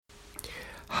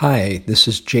Hi, this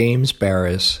is James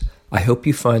Baraz. I hope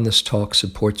you find this talk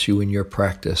supports you in your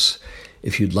practice.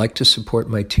 If you'd like to support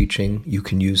my teaching, you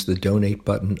can use the donate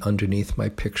button underneath my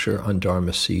picture on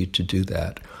Dharma Seed to do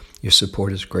that. Your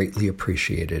support is greatly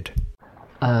appreciated.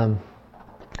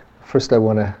 First I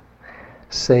want to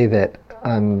say that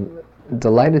I'm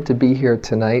delighted to be here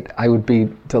tonight. I would be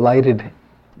delighted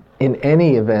in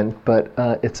any event, but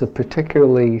it's a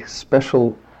particularly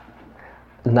special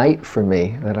night for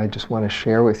me that I just want to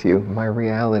share with you, my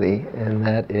reality, and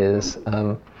that is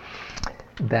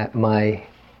that my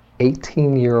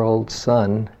 18-year-old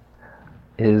son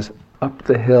is up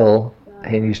the hill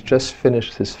and he's just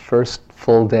finished his first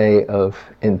full day of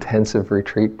intensive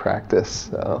retreat practice.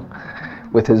 So,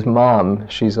 with his mom,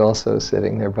 she's also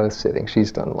sitting, they're both sitting.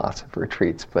 She's done lots of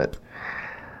retreats, but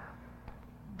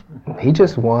he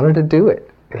just wanted to do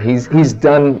it. He's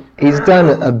done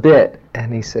a bit,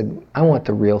 and he said, "I want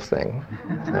the real thing."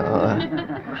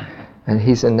 And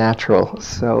he's a natural.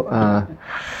 So,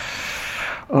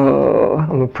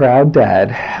 I'm a proud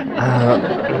dad.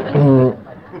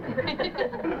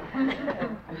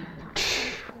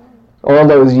 All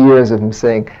those years of him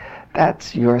saying,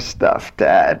 "That's your stuff,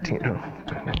 Dad." You know,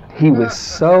 he was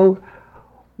so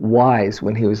wise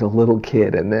when he was a little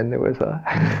kid, and then there was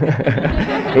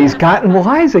he's gotten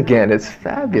wise again. It's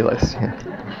fabulous. Yeah.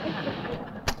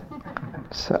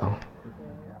 So,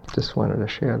 just wanted to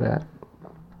share that.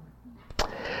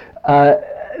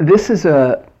 This is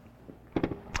an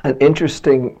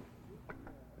interesting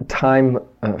time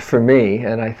for me,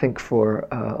 and I think for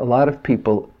a lot of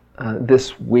people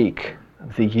this week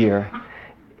of the year,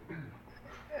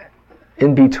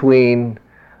 in between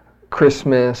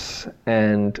Christmas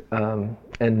and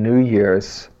New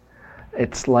Year's.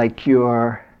 It's like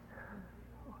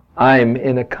I'm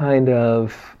in a kind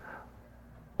of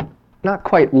not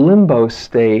quite limbo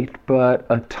state, but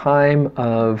a time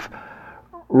of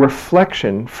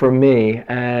reflection for me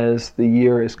as the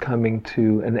year is coming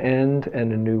to an end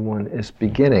and a new one is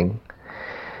beginning.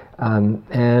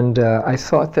 And I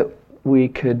thought that we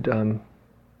could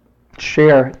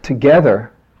share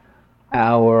together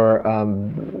our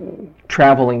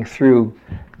traveling through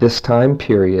this time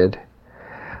period.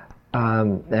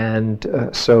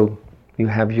 So you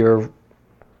have your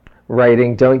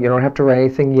writing. You don't have to write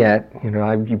anything yet.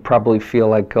 You probably feel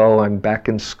like, I'm back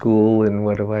in school, and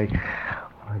what am I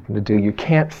going to do? You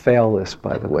can't fail this,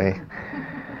 by the way.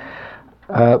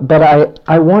 But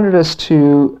I wanted us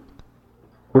to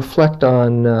reflect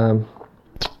on,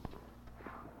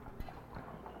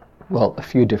 a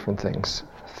few different things.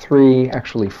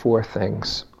 Four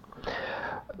things.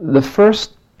 The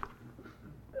first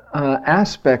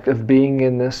aspect of being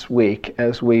in this week,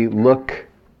 as we look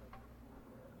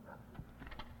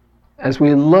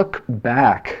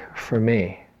back, for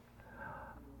me,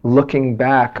 looking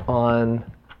back on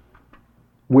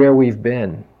where we've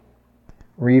been,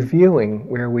 reviewing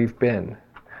where we've been.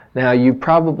 Now, you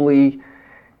probably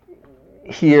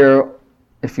hear,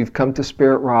 if you've come to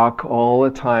Spirit Rock, all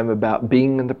the time about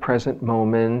being in the present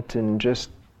moment and just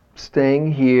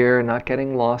staying here, not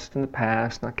getting lost in the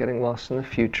past, not getting lost in the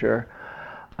future.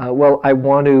 I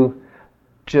want to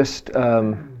just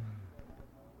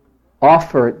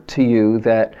offer to you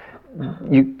that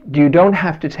you don't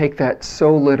have to take that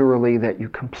so literally that you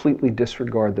completely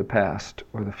disregard the past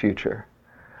or the future.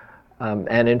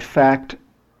 And in fact,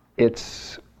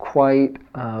 it's quite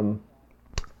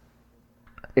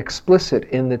explicit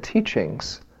in the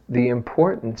teachings, the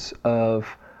importance of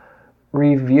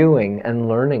reviewing and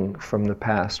learning from the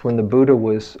past. When the Buddha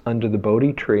was under the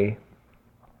Bodhi tree,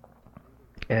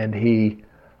 and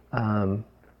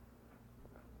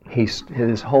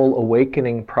his whole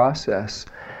awakening process,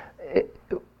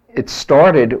 it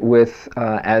started with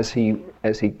as he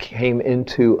came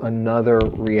into another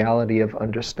reality of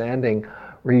understanding,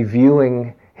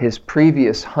 reviewing his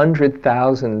previous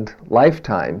 100,000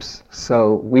 lifetimes.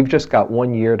 So we've just got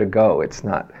 1 year to go. It's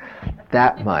not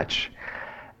that much.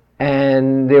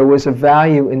 And there was a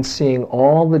value in seeing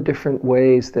all the different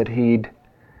ways that he'd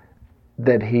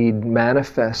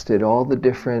manifested, all the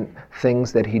different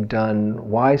things that he'd done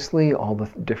wisely, all the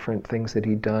different things that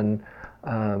he'd done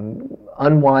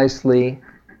unwisely,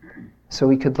 so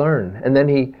he could learn. And then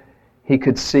he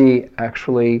could see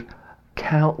actually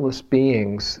countless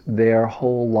beings, their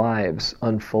whole lives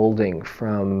unfolding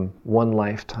from one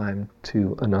lifetime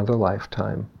to another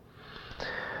lifetime.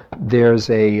 There's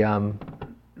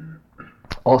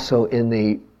also in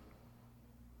the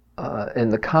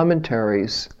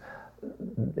commentaries,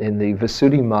 in the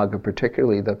Visuddhimagga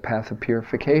particularly, the path of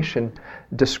purification,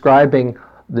 describing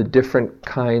the different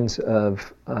kinds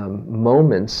of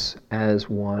moments as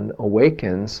one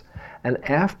awakens, And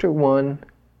after one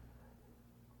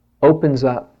opens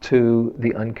up to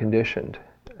the unconditioned,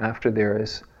 after there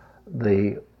is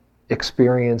the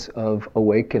experience of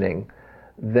awakening,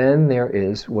 then there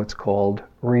is what's called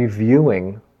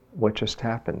reviewing what just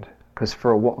happened. Because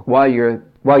for while you're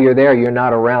there, you're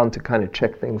not around to kind of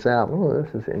check things out. Oh,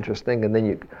 this is interesting, and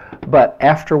then but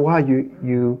after a while,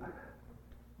 you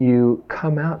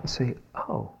come out and say,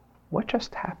 oh, what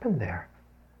just happened there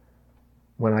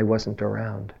when I wasn't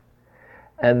around?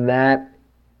 And that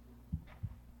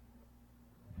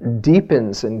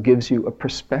deepens and gives you a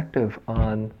perspective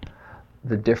on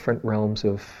the different realms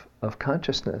of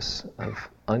consciousness,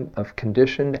 of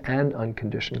conditioned and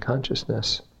unconditioned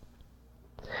consciousness.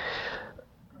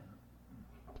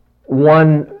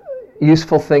 One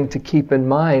useful thing to keep in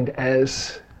mind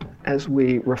as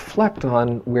we reflect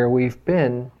on where we've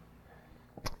been,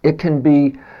 there can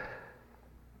be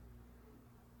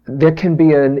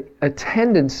a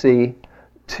tendency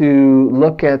to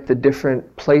look at the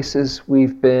different places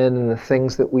we've been and the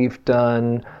things that we've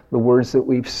done, the words that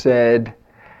we've said,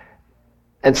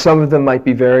 and some of them might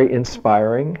be very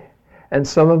inspiring, and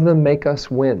some of them make us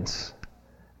wince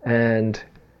and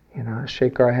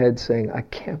shake our head saying, I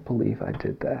can't believe I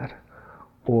did that,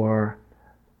 or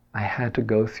I had to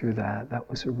go through that. That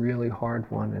was a really hard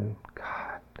one, and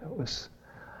God,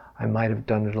 I might have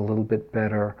done it a little bit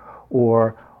better,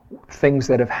 or things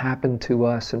that have happened to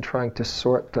us and trying to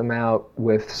sort them out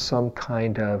with some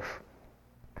kind of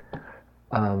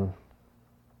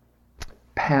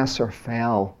pass or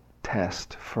fail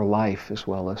test for life as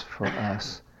well as for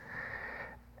us.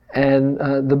 And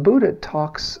the Buddha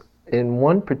talks in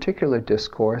one particular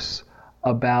discourse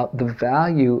about the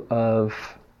value of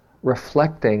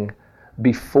reflecting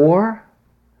before,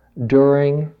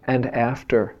 during, and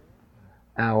after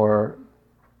our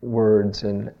words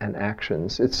and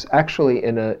actions. It's actually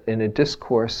in a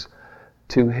discourse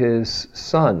to his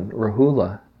son,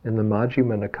 Rahula, in the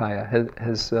Majjhima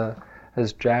Nikaya.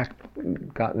 Has Jack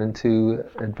gotten into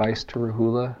advice to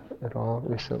Rahula at all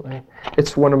recently?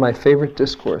 It's one of my favorite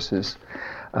discourses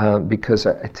because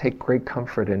I take great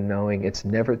comfort in knowing it's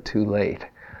never too late.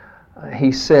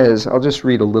 He says, I'll just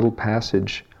read a little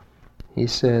passage. He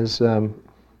says,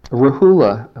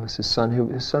 Rahula, that was his son.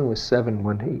 His son was 7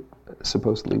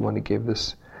 when he gave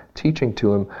this teaching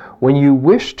to him. When you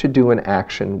wish to do an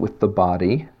action with the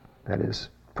body, that is,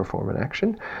 perform an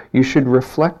action, you should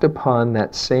reflect upon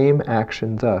that same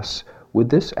action thus: would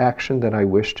this action that I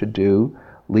wish to do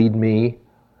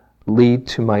lead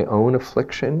to my own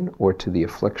affliction, or to the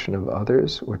affliction of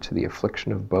others, or to the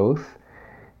affliction of both?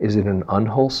 Is it an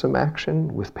unwholesome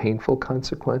action with painful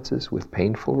consequences, with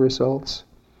painful results?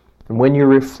 And when you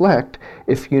reflect,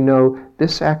 if you know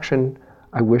this action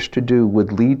I wish to do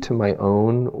would lead to my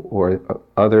own or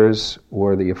others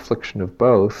or the affliction of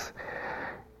both,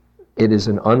 it is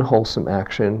an unwholesome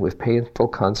action with painful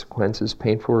consequences,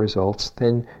 painful results,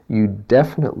 then you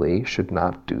definitely should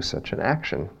not do such an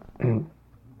action.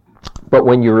 But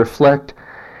when you reflect,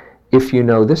 if you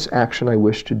know this action I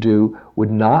wish to do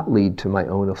would not lead to my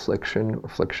own affliction,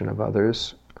 affliction of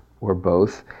others, or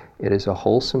both, it is a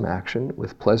wholesome action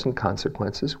with pleasant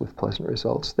consequences, with pleasant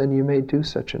results, then you may do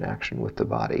such an action with the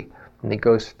body. And he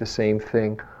goes through the same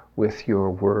thing with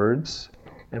your words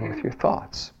and with your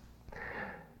thoughts.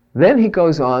 Then he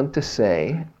goes on to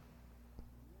say,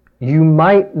 you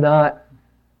might not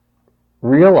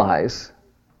realize,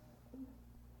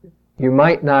 you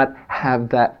might not have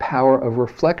that power of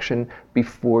reflection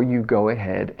before you go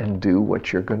ahead and do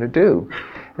what you're going to do.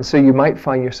 And so you might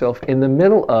find yourself in the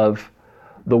middle of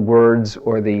the words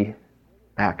or the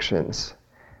actions.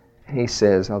 And he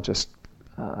says, I'll just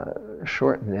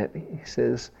shorten it. He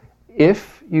says,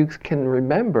 if you can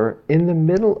remember, in the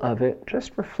middle of it,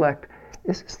 just reflect,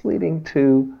 is this leading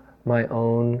to my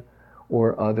own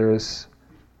or others'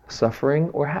 suffering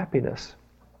or happiness?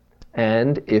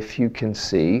 And if you can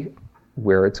see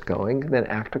where it's going, then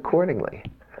act accordingly.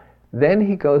 Then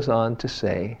he goes on to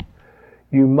say,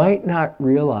 you might not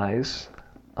realize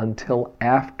until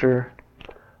after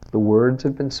the words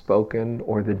have been spoken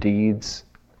or the deeds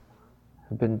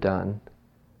have been done.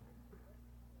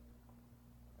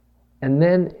 And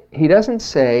then he doesn't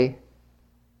say,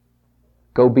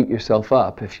 go beat yourself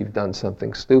up if you've done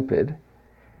something stupid.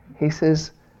 He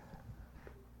says,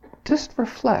 just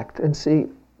reflect and see,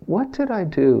 what did I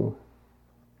do?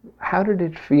 How did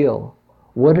it feel?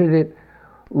 What did it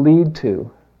lead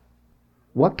to?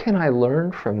 What can I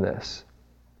learn from this?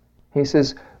 He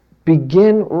says,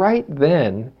 begin right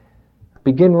now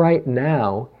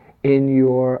in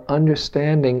your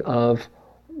understanding of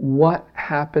what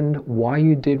happened, why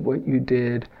you did what you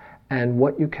did, and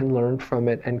what you can learn from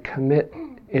it, and commit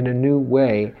in a new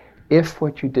way if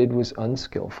what you did was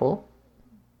unskillful.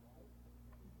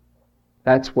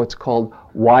 That's what's called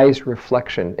wise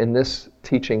reflection. In this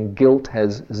teaching, guilt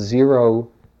has zero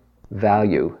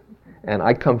value. And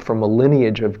I come from a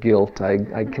lineage of guilt. I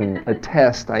can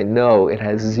attest, I know it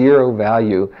has zero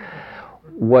value.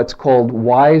 What's called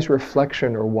wise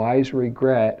reflection or wise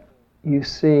regret, you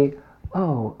see,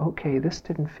 oh, okay, this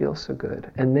didn't feel so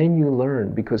good. And then you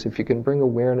learn, because if you can bring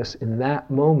awareness in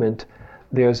that moment,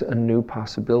 there's a new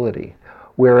possibility.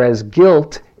 Whereas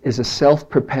guilt is a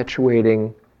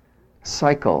self-perpetuating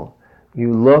cycle.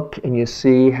 You look and you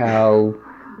see how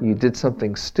you did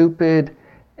something stupid,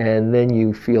 and then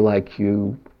you feel like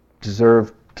you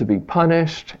deserve to be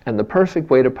punished, and the perfect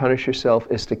way to punish yourself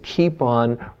is to keep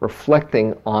on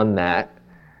reflecting on that,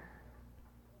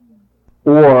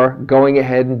 or going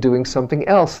ahead and doing something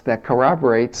else that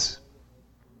corroborates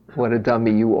what a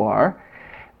dummy you are.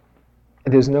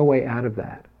 There's no way out of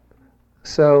that.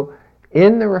 So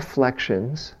in the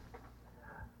reflections,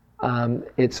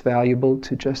 it's valuable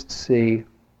to just see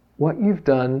what you've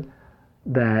done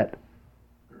that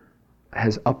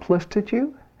has uplifted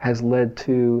you, has led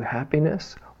to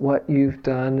happiness, what you've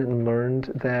done and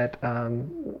learned that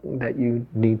that you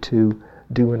need to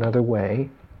do another way.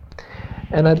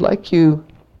 And I'd like you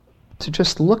to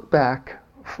just look back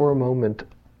for a moment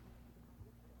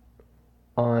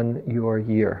on your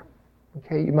year.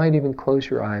 Okay, you might even close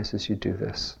your eyes as you do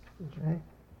this. Okay?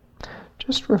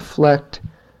 Just reflect,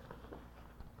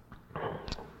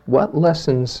 what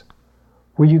lessons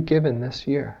were you given this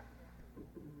year?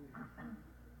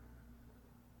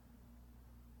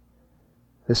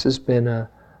 This has been a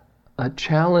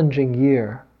challenging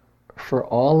year for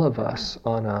all of us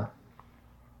on a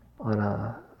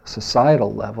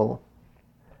societal level,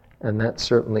 and that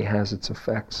certainly has its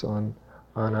effects on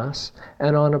us.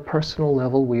 And on a personal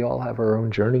level, we all have our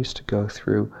own journeys to go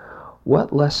through.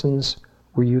 What lessons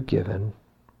were you given?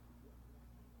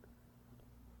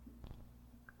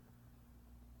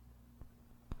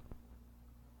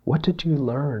 What did you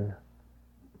learn?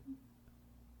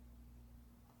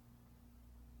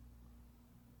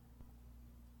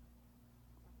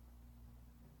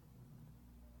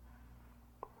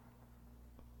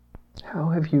 How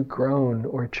have you grown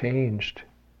or changed?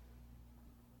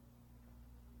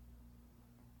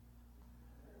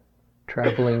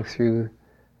 Traveling through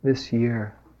this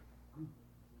year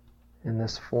in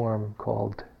this form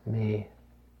called me.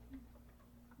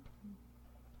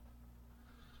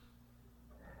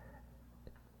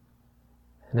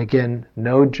 And again,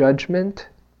 no judgment,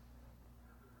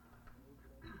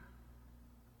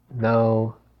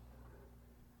 no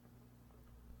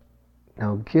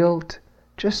guilt,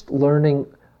 just learning,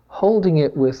 holding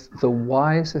it with the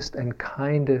wisest and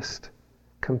kindest,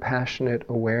 compassionate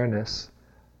awareness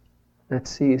that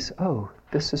sees, oh,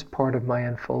 this is part of my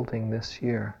unfolding this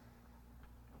year.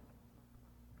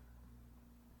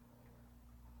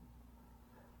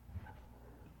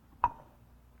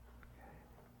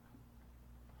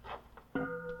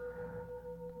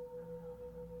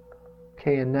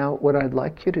 Okay, and now what I'd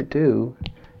like you to do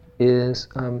is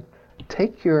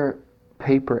take your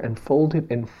paper and fold it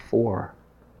in 4.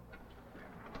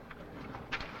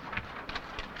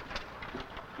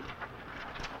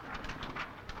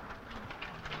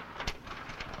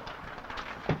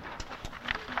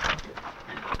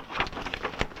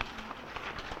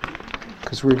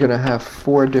 Because we're going to have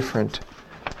 4 different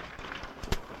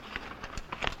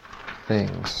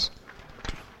things.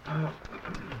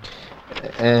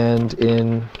 And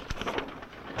in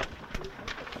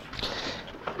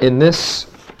this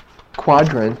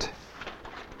quadrant,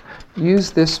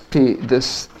 use this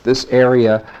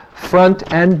area,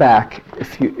 front and back,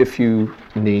 if you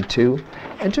need to,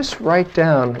 and just write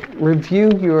down,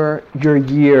 review your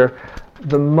year,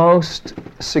 the most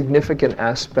significant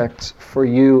aspects for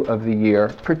you of the year,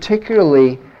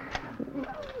 particularly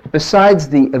besides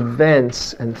the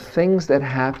events and things that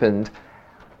happened,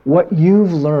 what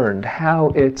you've learned, how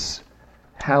it's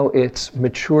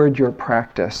matured your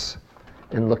practice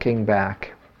in looking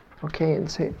back. Okay, and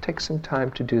take some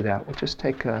time to do that. We'll just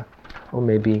take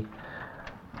maybe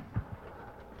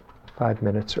 5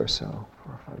 minutes or so,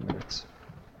 4 or 5 minutes.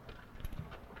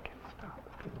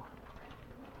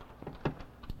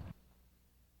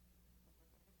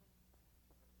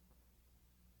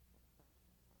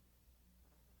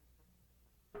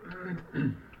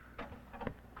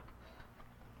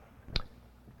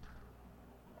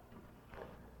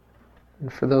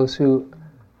 And for those who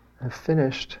have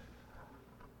finished,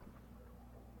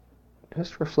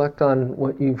 just reflect on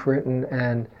what you've written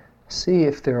and see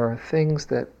if there are things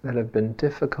that have been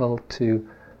difficult to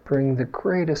bring the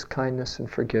greatest kindness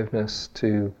and forgiveness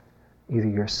to either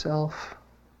yourself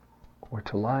or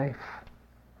to life.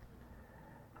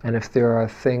 And if there are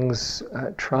things,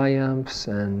 triumphs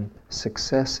and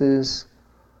successes,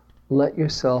 let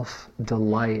yourself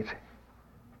delight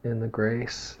in the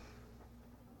grace.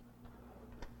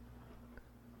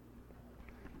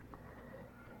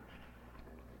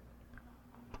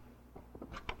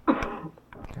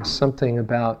 There's something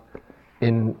about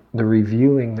in the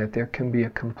reviewing that there can be a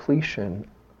completion,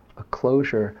 a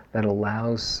closure that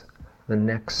allows the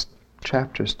next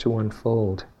chapters to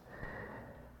unfold.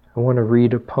 I want to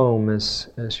read a poem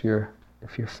if you're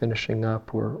finishing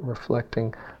up or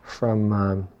reflecting, from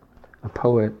a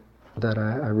poet that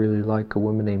I really like, a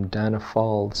woman named Dana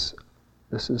Falls.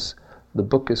 The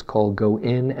book is called Go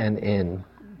In and In,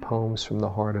 Poems from the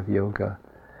Heart of Yoga.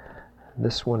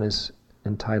 This one is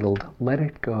entitled, Let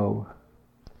It Go.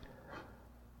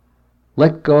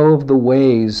 Let go of the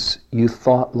ways you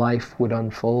thought life would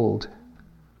unfold,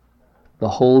 the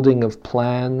holding of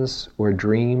plans or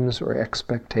dreams or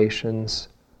expectations.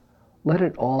 Let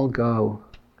it all go.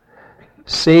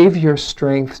 Save your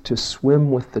strength to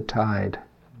swim with the tide.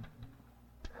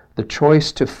 The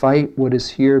choice to fight what is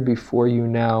here before you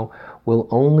now will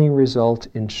only result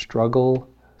in struggle,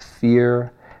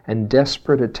 fear, and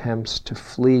desperate attempts to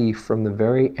flee from the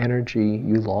very energy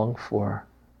you long for.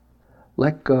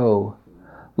 Let go.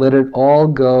 Let it all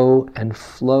go and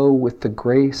flow with the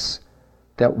grace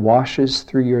that washes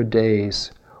through your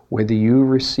days, whether you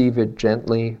receive it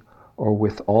gently or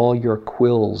with all your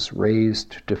quills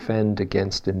raised to defend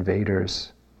against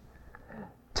invaders.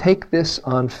 Take this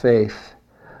on faith.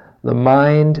 The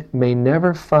mind may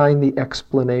never find the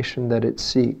explanation that it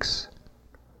seeks,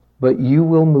 but you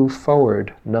will move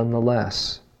forward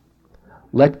nonetheless.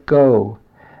 Let go,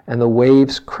 and the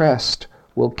wave's crest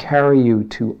will carry you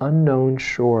to unknown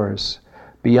shores,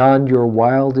 beyond your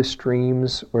wildest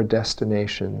dreams or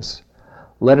destinations.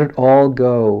 Let it all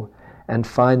go and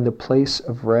find the place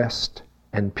of rest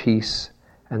and peace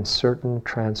and certain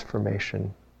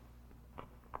transformation.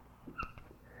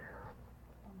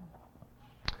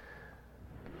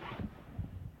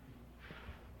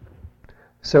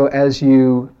 So as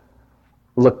you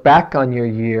look back on your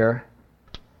year,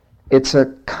 it's a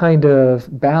kind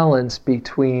of balance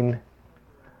between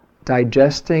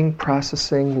digesting,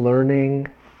 processing, learning,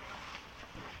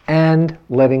 and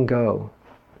letting go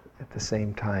at the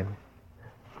same time.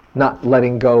 Not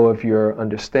letting go of your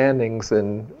understandings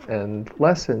and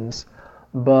lessons,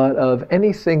 but of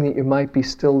anything that you might be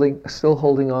still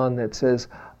holding on that says,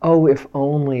 oh, if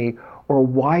only, or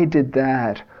why did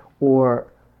that, or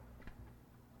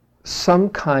some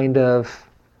kind of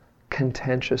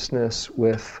contentiousness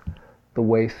with the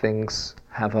way things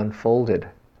have unfolded.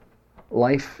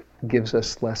 Life gives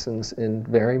us lessons in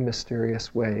very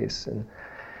mysterious ways, and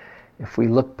if we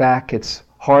look back, it's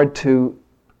hard to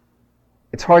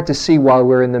see while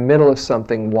we're in the middle of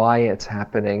something why it's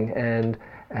happening, and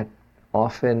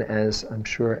often, as I'm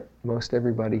sure most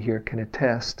everybody here can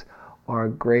attest, our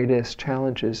greatest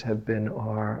challenges have been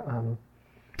our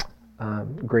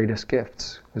greatest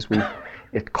gifts, because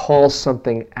it calls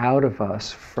something out of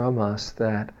us, from us,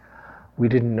 that we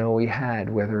didn't know we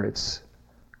had, whether it's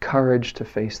courage to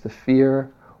face the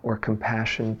fear or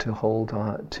compassion to hold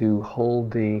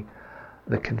the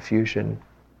confusion.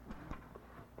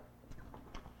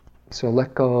 So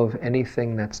let go of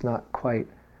anything that's not quite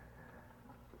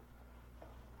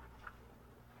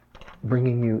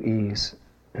bringing you ease,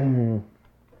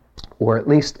 or at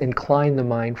least incline the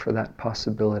mind for that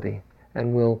possibility.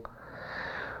 And we'll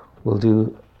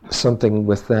do something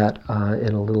with that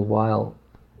in a little while,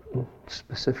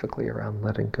 specifically around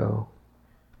letting go.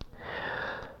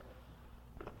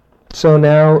 So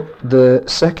now the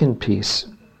second piece,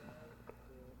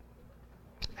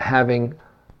 having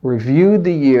reviewed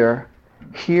the year,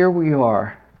 here we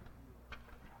are.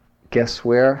 Guess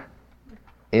where?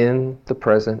 In the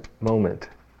present moment.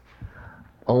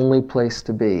 Only place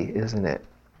to be, isn't it?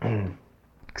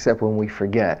 Except when we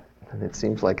forget. And it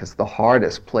seems like it's the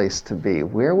hardest place to be.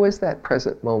 Where was that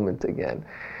present moment again?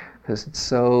 Because it's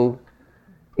so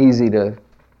easy to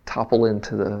topple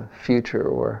into the future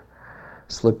or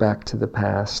slip back to the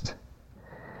past.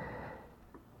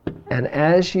 And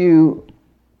as you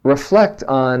reflect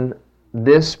on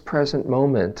this present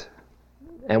moment,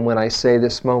 and when I say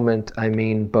this moment, I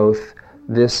mean both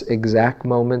this exact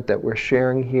moment that we're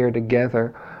sharing here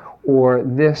together, or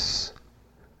this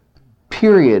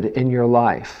period in your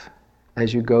life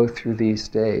as you go through these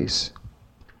days.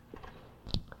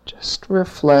 Just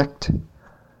reflect,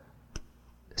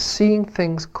 seeing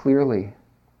things clearly.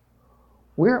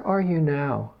 Where are you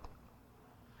now?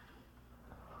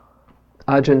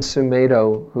 Ajahn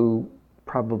Sumedho, who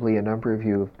probably a number of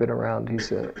you have been around,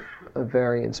 he's a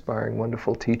very inspiring,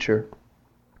 wonderful teacher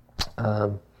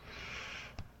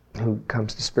who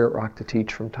comes to Spirit Rock to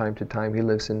teach from time to time. He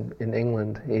lives in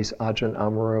England. He's Ajahn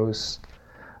Amaro's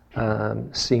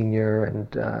senior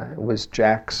and was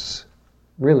Jack's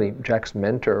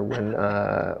mentor when,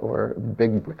 or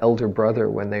big elder brother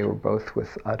when they were both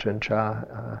with Ajahn Chah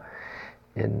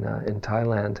in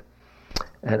Thailand.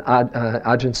 And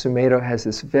Ajahn Sumedho has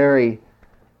this very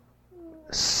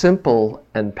simple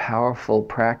and powerful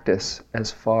practice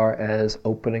as far as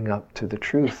opening up to the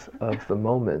truth of the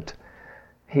moment.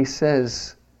 He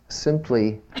says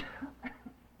simply,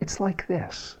 it's like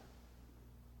this.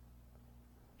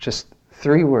 Just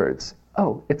 3 words.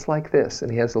 Oh, it's like this.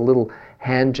 And he has a little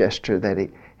hand gesture that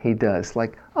he does,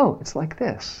 like, oh, it's like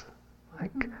this.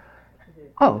 Like,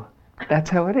 oh, that's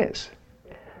how it is.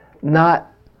 Not,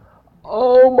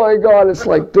 oh my God, it's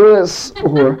like this,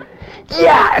 or,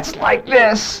 yeah, it's like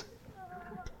this.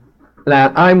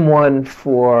 Now, I'm one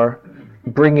for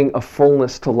bringing a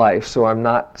fullness to life, so I'm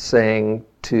not saying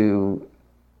to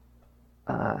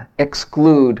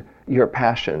exclude your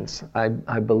passions. I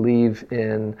believe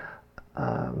in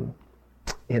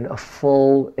a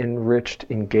full, enriched,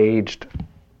 engaged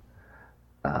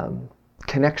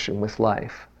connection with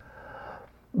life.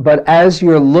 But as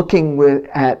you're looking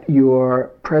at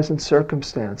your present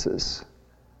circumstances,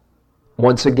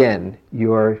 once again,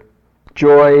 your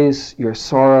joys, your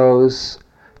sorrows,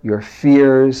 your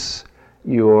fears,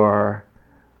 your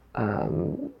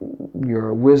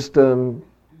wisdom,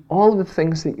 all of the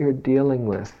things that you're dealing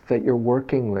with, that you're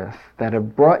working with, that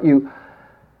have brought you,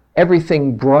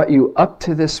 everything brought you up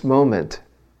to this moment.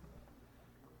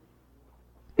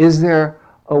 Is there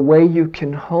a way you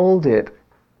can hold it,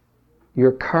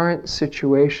 your current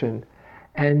situation,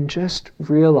 and just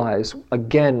realize,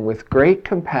 again, with great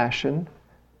compassion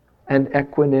and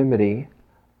equanimity,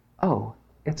 oh,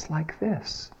 it's like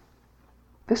this.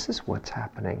 This is what's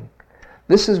happening.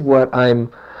 This is what I'm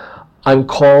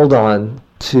called on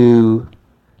to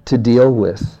deal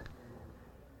with.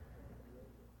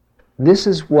 This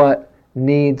is what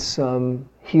needs some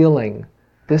healing.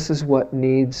 This is what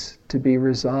needs to be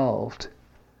resolved.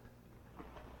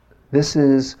 This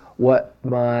is what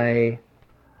my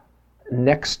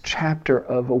next chapter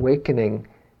of awakening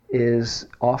is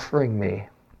offering me.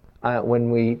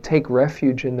 When we take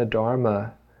refuge in the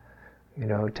Dharma,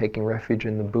 taking refuge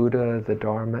in the Buddha, the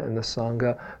Dharma, and the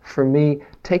Sangha, for me,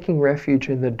 taking refuge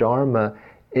in the Dharma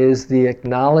is the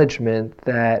acknowledgement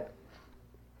that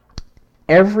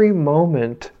every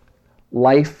moment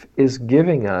life is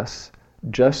giving us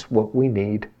just what we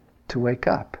need to wake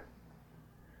up.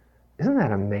 Isn't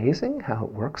that amazing how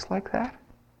it works like that?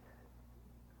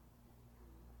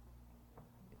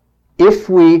 If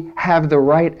we have the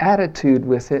right attitude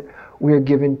with it, we are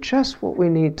given just what we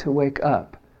need to wake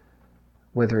up.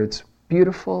 Whether it's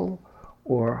beautiful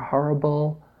or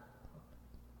horrible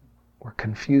or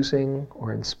confusing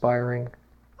or inspiring.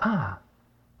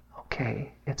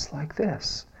 Okay, it's like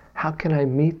this. How can I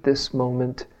meet this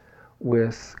moment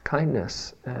with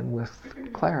kindness and with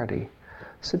clarity?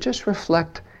 So just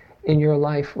reflect in your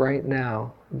life right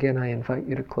now. Again, I invite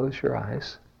you to close your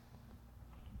eyes.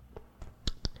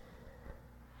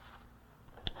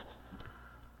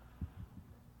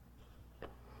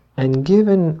 And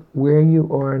given where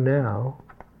you are now,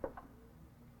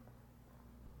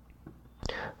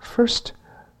 first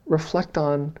reflect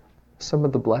on some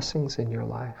of the blessings in your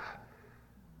life.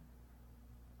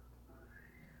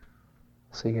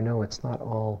 So you know it's not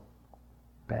all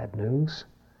bad news.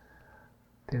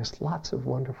 There's lots of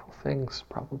wonderful things,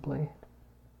 probably.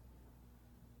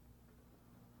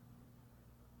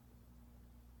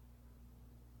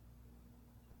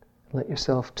 Let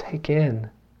yourself take in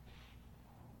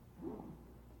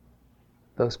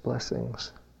those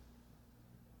blessings,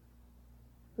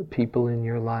 the people in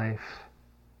your life,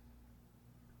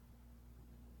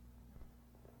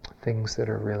 things that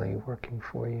are really working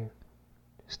for you.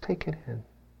 Just take it in.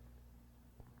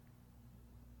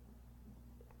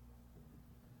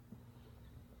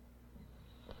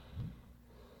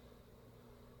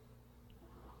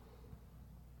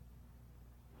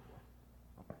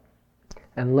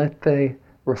 And let the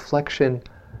reflection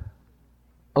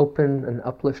open and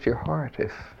uplift your heart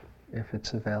if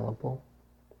it's available,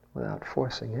 without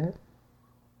forcing it.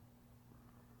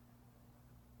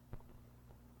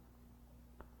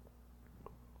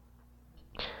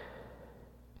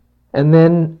 And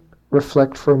then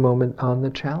reflect for a moment on the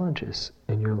challenges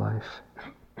in your life.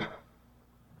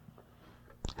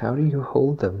 How do you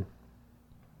hold them?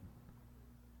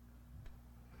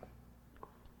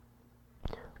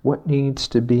 What needs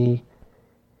to be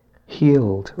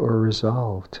healed or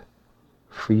resolved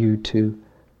for you to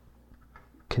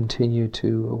continue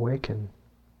to awaken.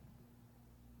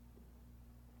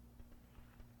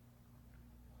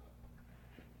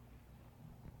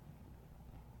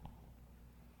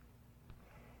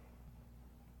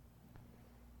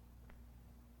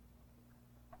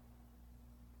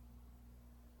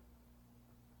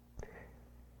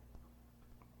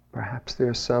 Perhaps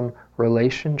there's some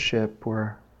relationship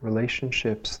or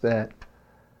relationships that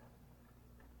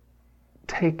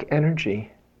take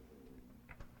energy.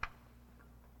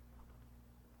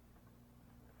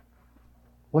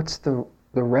 What's the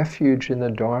refuge in the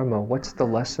Dharma? What's the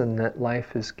lesson that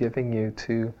life is giving you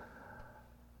to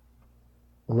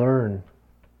learn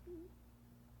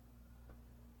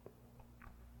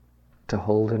to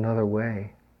hold another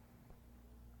way?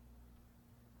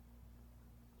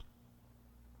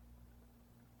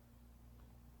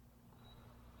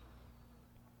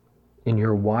 In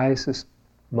your wisest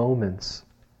moments,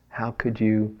 how could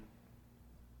you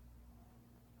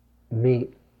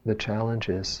meet the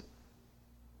challenges?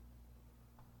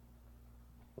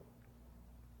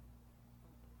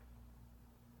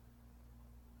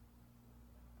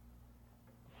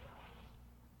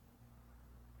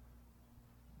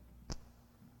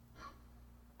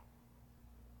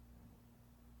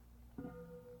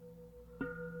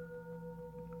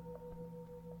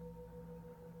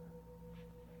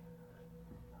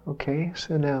 Okay,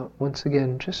 so now, once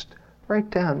again, just write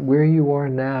down where you are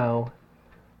now,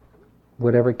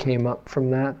 whatever came up from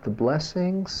that, the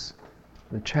blessings,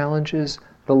 the challenges,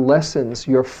 the lessons,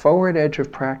 your forward edge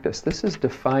of practice. This is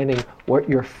defining what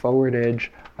your forward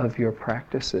edge of your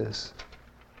practice is.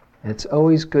 And it's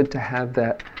always good to have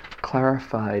that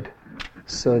clarified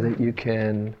so that you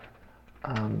can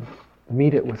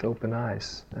meet it with open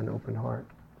eyes and open heart.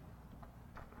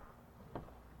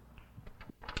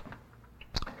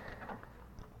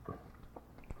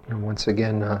 And once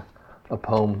again, a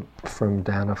poem from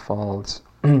Dana Falls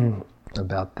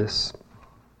about this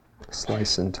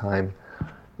slice in time.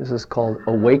 This is called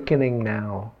Awakening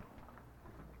Now.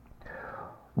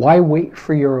 Why wait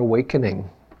for your awakening?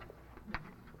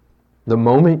 The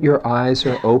moment your eyes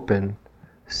are open,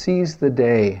 seize the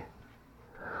day.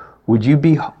 Would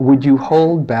you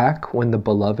hold back when the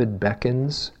beloved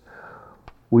beckons?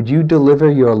 Would you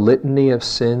deliver your litany of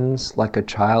sins like a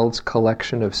child's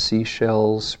collection of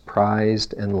seashells,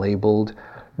 prized and labeled?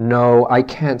 No, I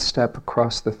can't step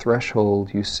across the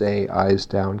threshold, you say, eyes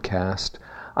downcast.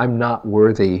 I'm not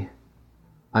worthy.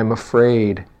 I'm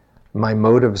afraid. My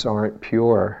motives aren't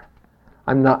pure.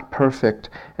 I'm not perfect,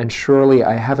 and surely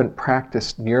I haven't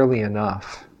practiced nearly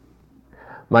enough.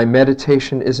 My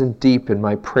meditation isn't deep, and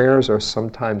my prayers are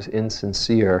sometimes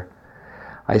insincere.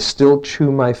 I still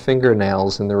chew my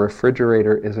fingernails and the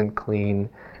refrigerator isn't clean.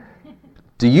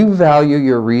 Do you value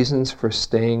your reasons for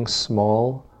staying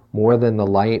small more than the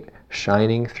light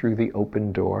shining through the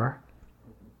open door?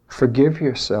 Forgive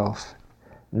yourself.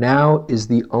 Now is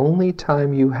the only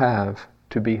time you have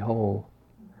to be whole.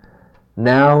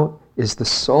 Now is the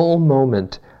sole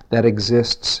moment that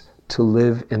exists to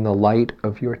live in the light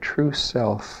of your true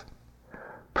self.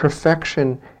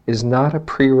 Perfection is not a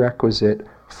prerequisite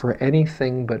for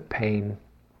anything but pain.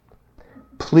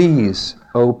 Please,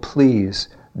 oh please,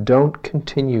 don't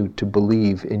continue to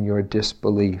believe in your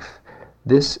disbelief.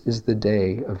 This is the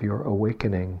day of your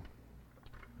awakening.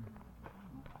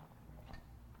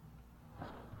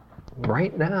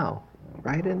 Right now,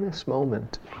 right in this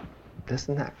moment.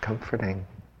 Isn't that comforting?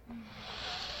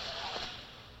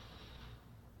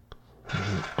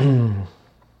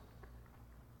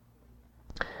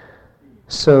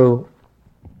 So,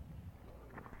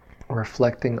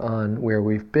 reflecting on where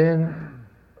we've been,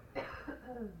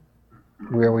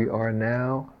 where we are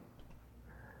now,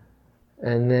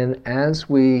 and then as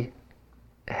we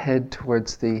head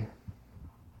towards the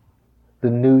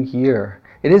new year,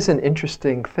 it is an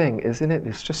interesting thing, isn't it?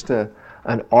 It's just an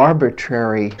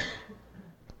arbitrary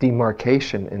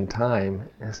demarcation in time,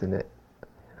 isn't it?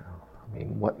 I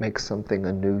mean, what makes something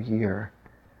a new year?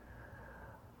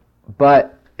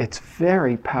 But it's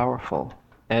very powerful.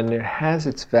 And it has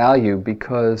its value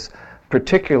because,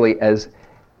 particularly as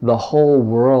the whole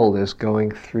world is going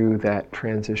through that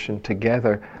transition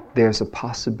together, there's a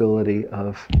possibility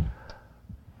of,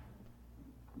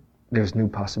 there's new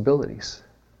possibilities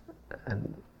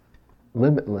and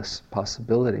limitless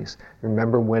possibilities.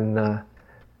 Remember when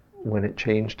it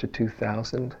changed to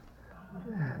 2000?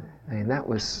 I mean, that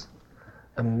was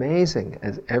amazing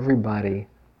as everybody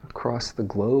across the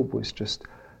globe was just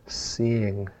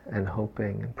seeing and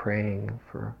hoping and praying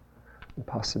for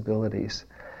possibilities.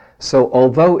 So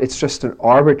although it's just an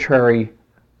arbitrary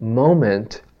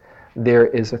moment, there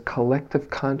is a collective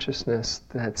consciousness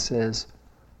that says,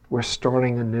 we're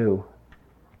starting anew.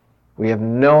 We have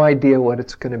no idea what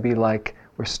it's going to be like.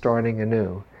 We're starting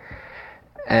anew.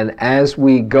 And as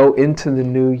we go into the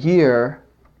new year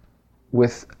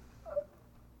with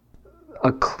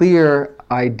a clear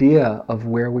idea of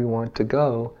where we want to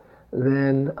go,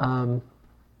 then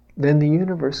the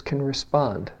universe can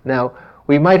respond. Now,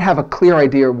 we might have a clear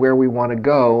idea of where we want to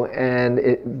go,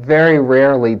 and very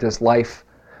rarely does life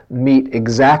meet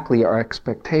exactly our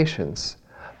expectations.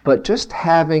 But just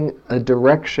having a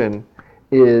direction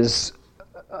is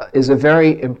a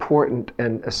very important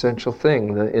and essential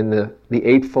thing. In the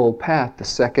Eightfold Path, the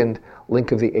second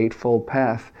link of the Eightfold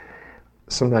Path,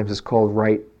 sometimes it's called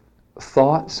right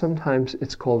thought, sometimes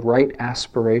it's called right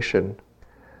aspiration,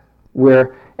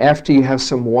 where after you have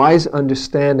some wise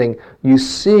understanding, you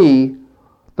see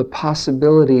the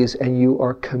possibilities and you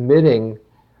are committing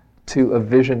to a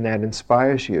vision that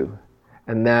inspires you.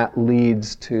 And that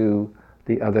leads to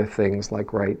the other things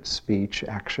like right speech,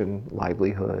 action,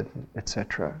 livelihood,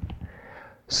 etc.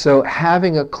 So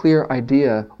having a clear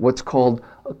idea, what's called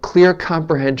a clear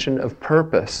comprehension of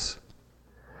purpose,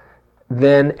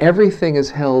 then everything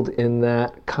is held in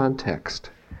that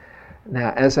context.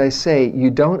 Now, as I say,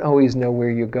 you don't always know where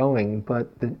you're going, but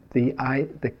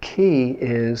the key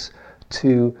is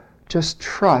to just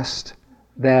trust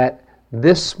that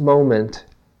this moment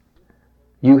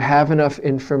you have enough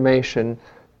information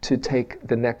to take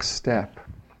the next step.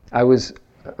 I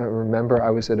remember I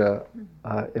was at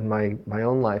in my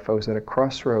own life, I was at a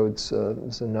crossroads, it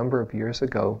was a number of years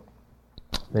ago,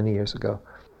 many years ago,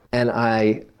 and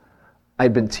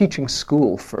I'd been teaching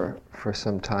school for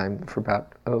some time, for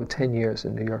about 10 years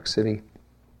in New York City.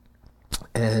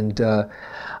 And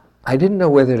I didn't know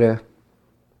whether to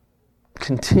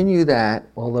continue that,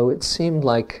 although it seemed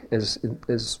like as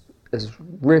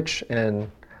rich and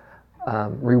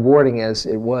rewarding as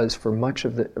it was for most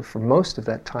of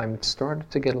that time, it started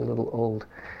to get a little old.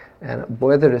 And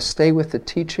whether to stay with the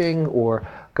teaching or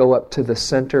go up to the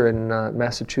center in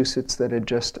Massachusetts that had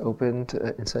just opened,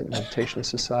 Insight Meditation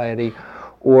Society,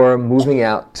 or moving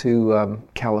out to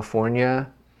California,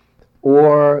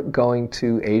 or going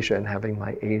to Asia and having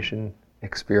my Asian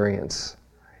experience.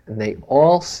 And they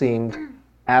all seemed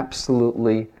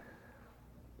absolutely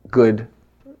good,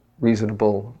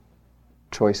 reasonable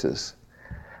choices.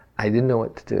 I didn't know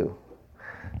what to do.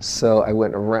 So I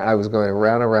was going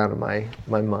around and around in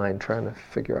my mind trying to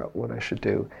figure out what I should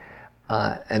do.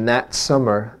 And that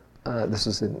summer, this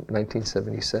was in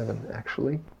 1977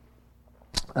 actually,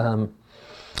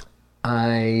 I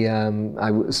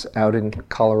was out in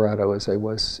Colorado as I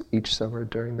was each summer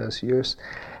during those years,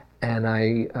 and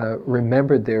I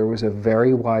remembered there was a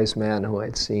very wise man who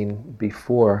I'd seen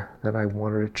before that I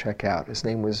wanted to check out. His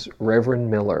name was Reverend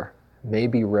Miller.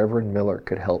 Maybe Reverend Miller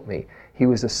could help me. He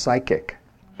was a psychic.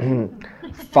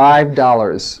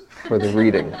 $5 for the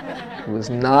reading. He was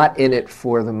not in it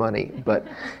for the money, but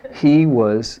he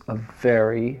was a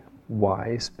very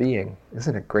wise being.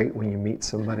 Isn't it great when you meet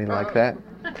somebody like that?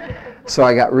 So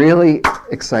I got really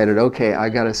excited. Okay, I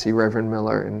got to see Reverend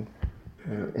Miller in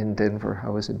Denver. I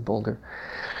was in Boulder.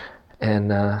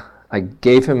 And I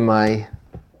gave him my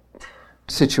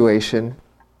situation,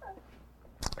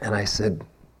 and I said,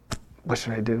 what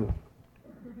should I do?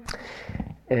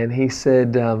 And he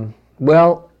said,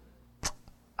 well,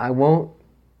 I won't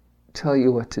tell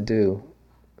you what to do.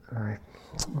 Oh,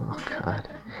 God.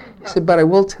 He said, but I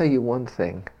will tell you one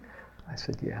thing. I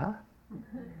said, yeah?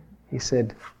 He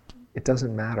said, it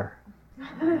doesn't matter.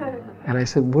 And I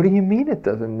said, what do you mean it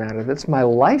doesn't matter? That's my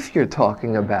life you're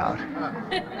talking about.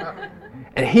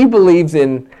 And he believed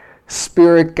in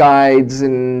spirit guides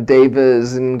and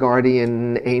devas and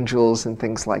guardian angels and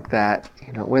things like that.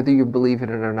 You know, whether you believe in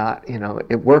it or not, you know,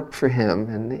 it worked for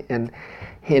him.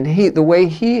 And he, the way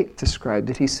he described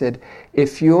it, he said,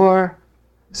 if you're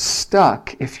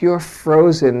stuck, if you're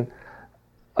frozen,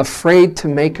 afraid to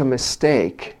make a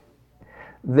mistake,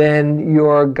 then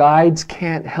your guides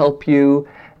can't help you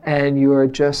and you're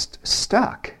just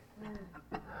stuck.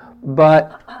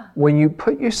 But when you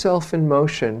put yourself in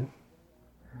motion,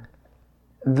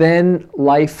 then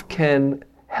life can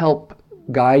help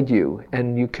guide you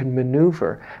and you can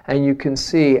maneuver and you can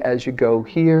see as you go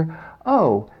here,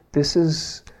 oh, this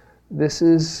is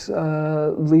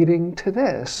leading to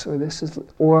this,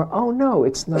 or oh no,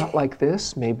 it's not like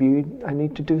this, maybe I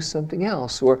need to do something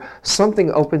else, or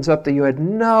something opens up that you had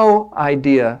no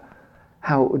idea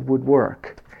how it would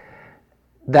work.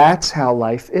 That's how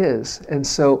life is. And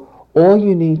so all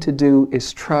you need to do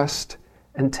is trust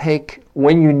and take,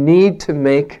 when you need to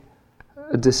make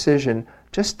a decision,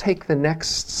 Just take the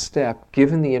next step,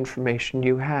 given the information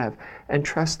you have, and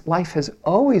trust life has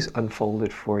always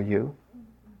unfolded for you.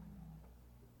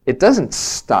 It doesn't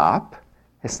stop.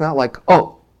 It's not like,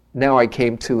 oh, now I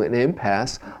came to an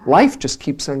impasse. Life just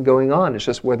keeps on going on. It's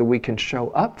just whether we can show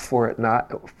up for it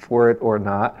or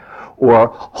not, or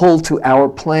hold to our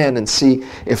plan and see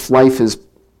if life is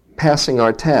passing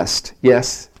our test.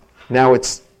 Yes, now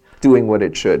it's doing what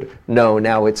it should. No,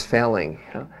 now it's failing.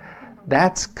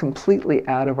 That's completely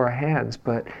out of our hands.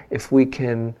 But if we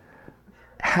can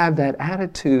have that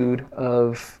attitude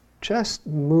of just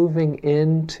moving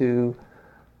into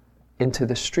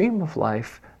the stream of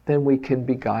life, then we can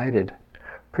be guided,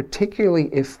 particularly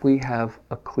if we have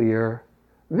a clear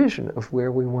vision of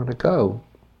where we want to go.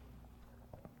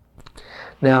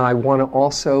 Now, I want to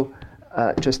also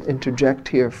just interject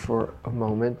here for a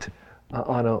moment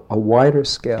on a wider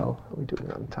scale. Are we doing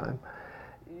it on time?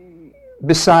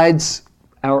 Besides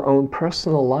our own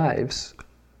personal lives,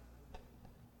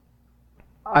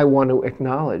 I want to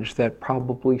acknowledge that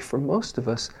probably for most of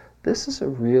us, this is a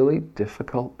really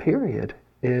difficult period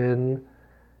in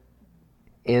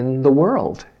the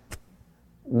world.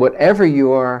 Whatever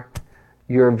your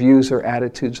views or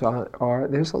attitudes are,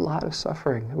 there's a lot of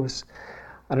suffering.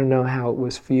 I don't know how it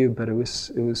was for you, but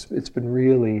it's been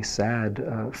really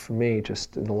sad for me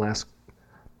just in the last,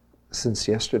 since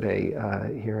yesterday,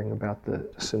 hearing about the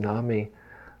tsunami.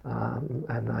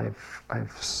 And I've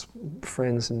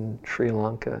friends in Sri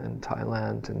Lanka and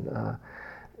Thailand, and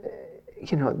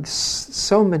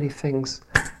so many things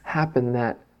happen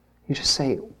that you just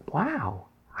say, wow,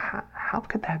 how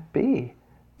could that be?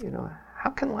 How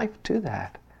can life do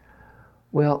that?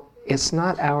 Well, it's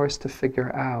not ours to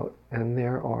figure out, and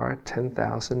there are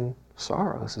 10,000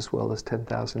 sorrows as well as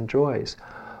 10,000 joys.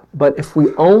 But if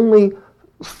we only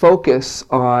focus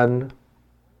on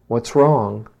what's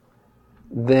wrong,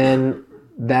 then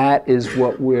that's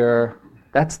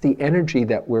the energy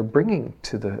that we're bringing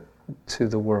to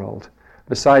the world.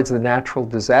 Besides the natural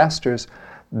disasters,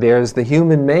 there's the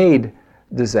human-made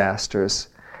disasters.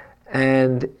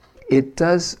 And it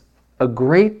does a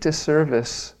great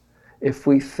disservice if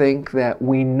we think that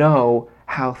we know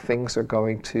how things are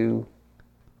going to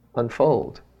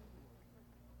unfold.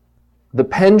 The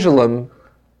pendulum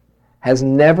has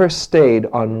never stayed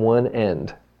on one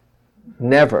end.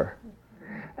 Never.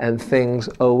 And things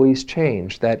always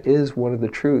change. That is one of the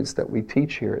truths that we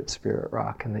teach here at Spirit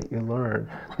Rock and that you learn,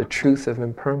 the truth of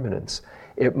impermanence.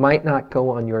 It might not go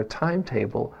on your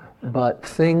timetable, but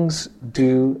things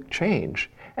do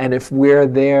change. And if we're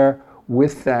there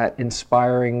with that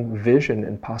inspiring vision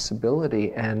and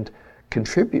possibility and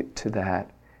contribute to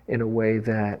that in a way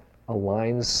that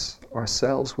aligns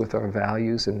ourselves with our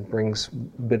values and brings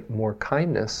a bit more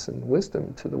kindness and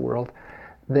wisdom to the world,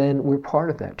 then we're part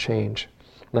of that change.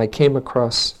 And I came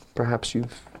across, perhaps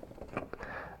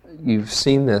you've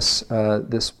seen this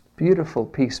beautiful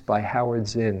piece by Howard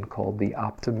Zinn called The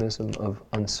Optimism of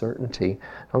Uncertainty.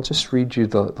 I'll just read you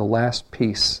the last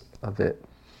piece of it.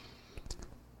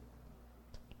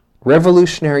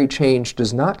 Revolutionary change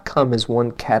does not come as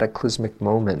one cataclysmic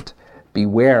moment.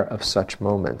 Beware of such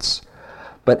moments.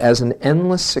 But as an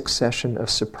endless succession of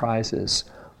surprises,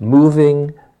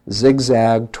 moving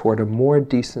zigzag toward a more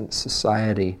decent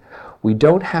society. We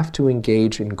don't have to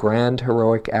engage in grand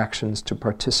heroic actions to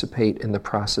participate in the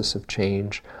process of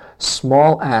change.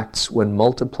 Small acts, when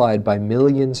multiplied by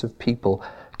millions of people,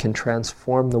 can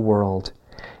transform the world.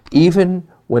 Even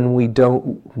when we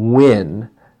don't win,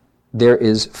 there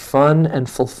is fun and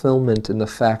fulfillment in the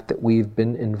fact that we've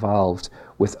been involved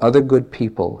with other good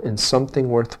people in something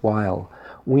worthwhile.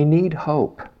 We need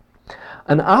hope.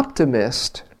 An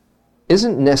optimist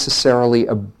isn't necessarily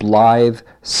a blithe,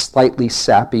 slightly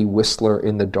sappy whistler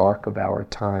in the dark of our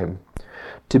time.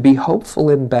 To be hopeful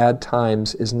in bad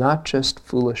times is not just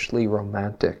foolishly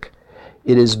romantic.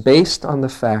 It is based on the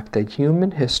fact that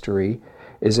human history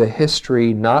is a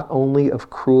history not only of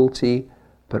cruelty,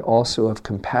 but also of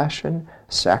compassion,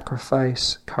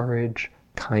 sacrifice, courage,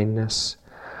 kindness.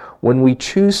 What we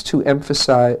choose to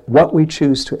emphasize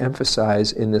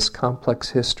in this complex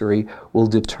history will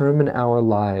determine our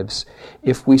lives.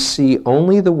 If we see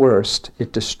only the worst,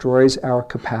 it destroys our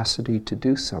capacity to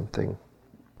do something.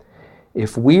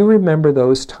 If we remember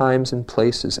those times and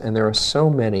places, and there are so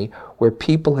many, where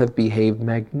people have behaved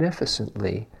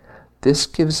magnificently, this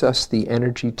gives us the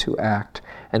energy to act,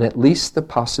 and at least the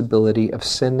possibility of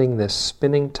sending this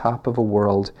spinning top of a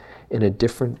world in a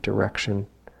different direction.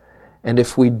 And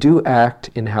if we do act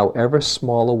in however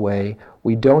small a way,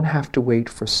 we don't have to wait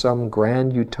for some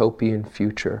grand utopian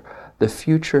future. The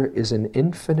future is an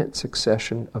infinite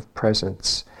succession of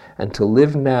presents, and to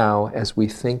live now as we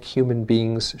think human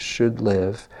beings should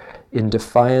live, in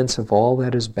defiance of all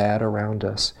that is bad around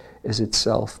us, is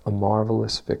itself a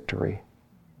marvelous victory.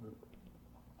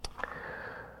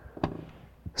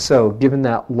 So, given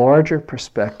that larger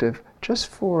perspective, just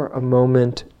for a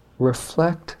moment,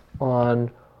 reflect on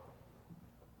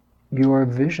your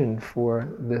vision for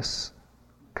this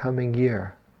coming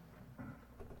year,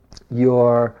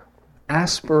 your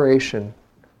aspiration.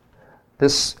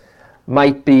 This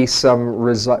might be some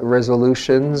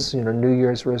resolutions, New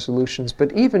Year's resolutions,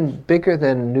 but even bigger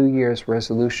than New Year's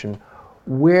resolution,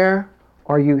 where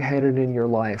are you headed in your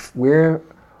life?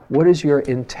 What is your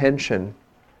intention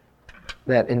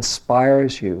that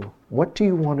inspires you? What do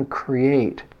you want to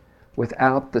create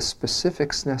without the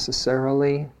specifics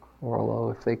necessarily, or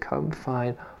although if they come,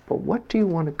 fine, but what do you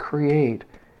want to create?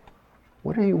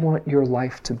 What do you want your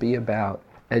life to be about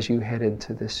as you head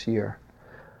into this year?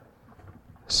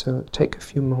 So take a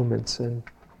few moments and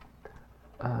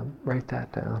write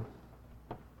that down.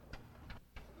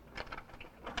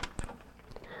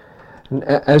 And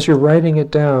as you're writing it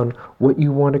down, what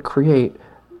you want to create,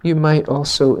 you might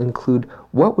also include,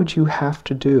 what would you have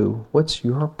to do? What's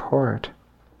your part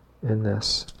in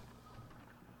this?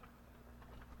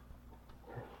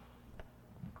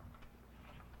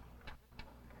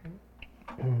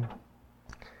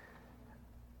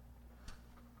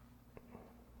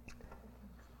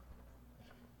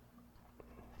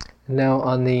 Now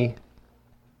on the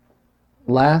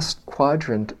last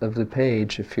quadrant of the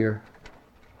page, if you're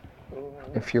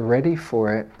ready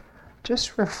for it,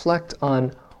 just reflect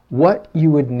on what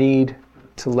you would need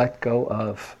to let go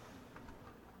of.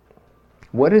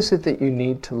 What is it that you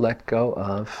need to let go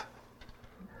of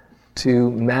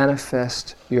to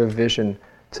manifest your vision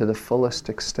to the fullest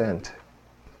extent?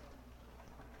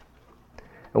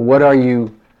 And what are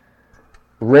you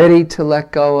ready to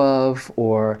let go of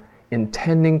or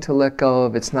intending to let go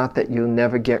of? It's not that you'll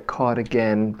never get caught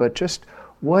again, but just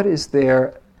what is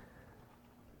there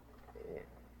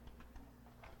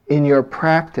in your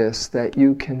practice that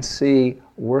you can see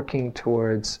working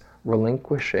towards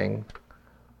relinquishing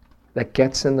that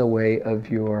gets in the way of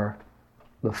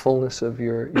the fullness of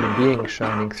your being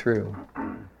shining through?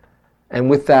 And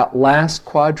with that last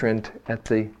quadrant at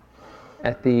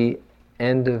the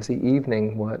end of the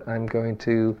evening, what I'm going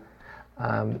to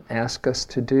ask us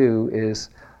to do is,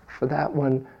 for that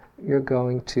one, you're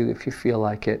going to, if you feel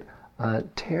like it,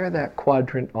 tear that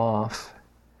quadrant off,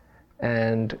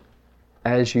 and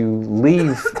as you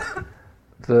leave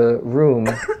the room,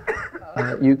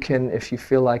 you can, if you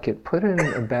feel like it, put it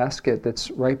in a basket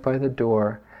that's right by the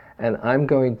door, and I'm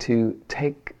going to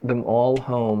take them all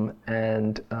home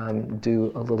and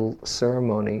do a little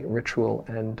ceremony, ritual,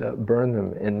 and burn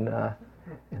them in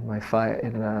my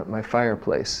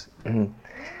fireplace.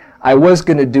 I was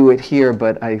going to do it here,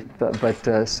 but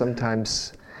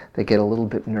sometimes they get a little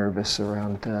bit nervous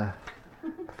around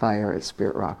fire at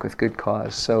Spirit Rock with good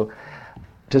cause. So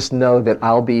just know that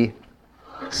I'll be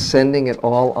sending it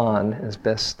all on as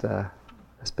best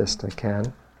I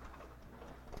can.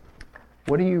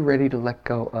 What are you ready to let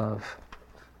go of?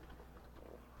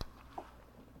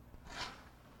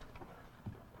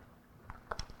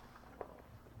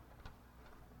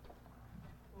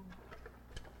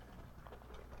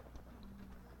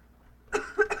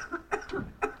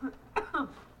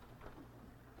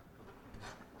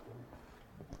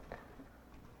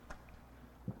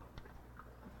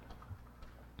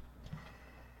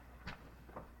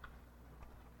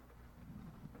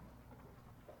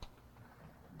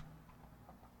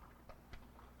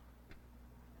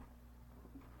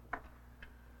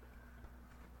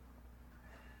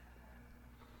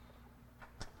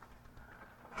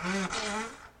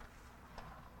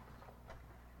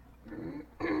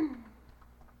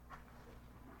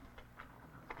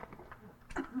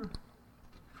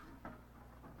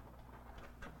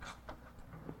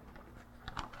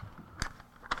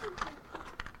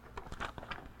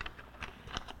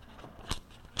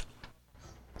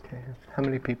 How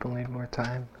many people need more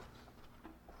time?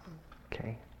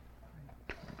 Okay.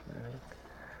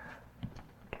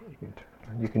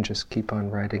 You can just keep on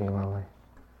writing while I...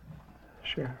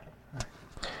 Sure.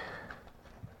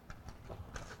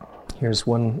 Here's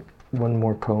one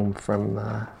more poem from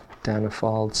Dana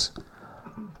Faulds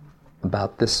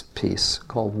about this piece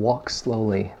called Walk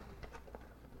Slowly.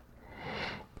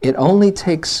 It only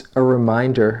takes a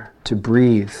reminder to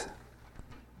breathe,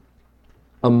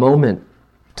 a moment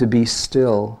to be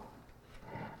still,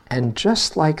 and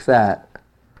just like that,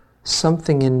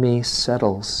 something in me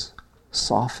settles,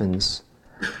 softens,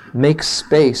 makes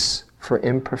space for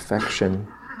imperfection.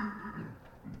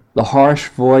 The harsh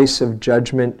voice of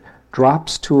judgment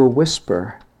drops to a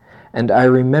whisper, and I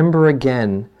remember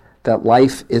again that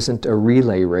life isn't a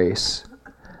relay race,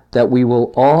 that we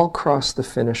will all cross the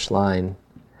finish line,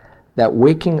 that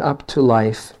waking up to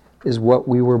life is what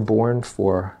we were born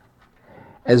for.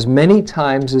 As many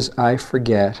times as I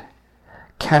forget,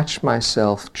 catch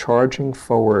myself charging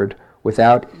forward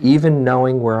without even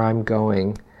knowing where I'm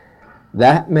going,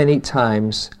 that many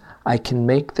times I can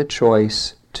make the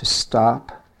choice to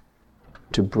stop,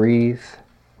 to breathe,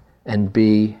 and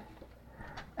be,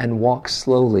 and walk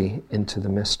slowly into the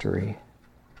mystery.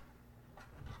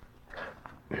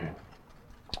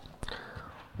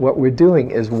 What we're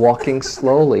doing is walking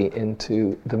slowly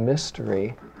into the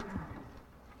mystery.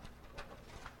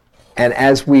 And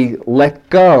as we let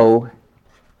go,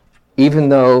 even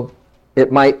though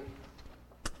it might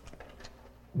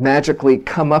magically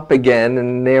come up again,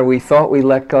 and there we thought we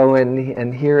let go,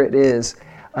 and here it is,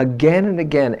 again and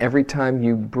again, every time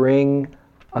you bring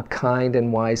a kind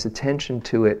and wise attention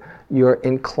to it, you're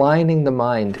inclining the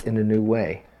mind in a new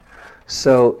way.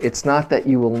 So it's not that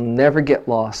you will never get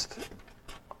lost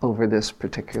over this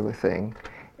particular thing.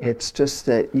 It's just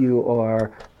that you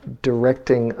are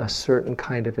directing a certain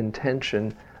kind of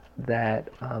intention that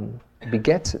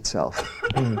begets itself.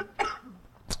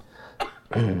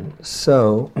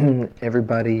 So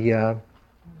everybody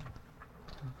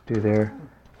do their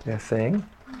thing.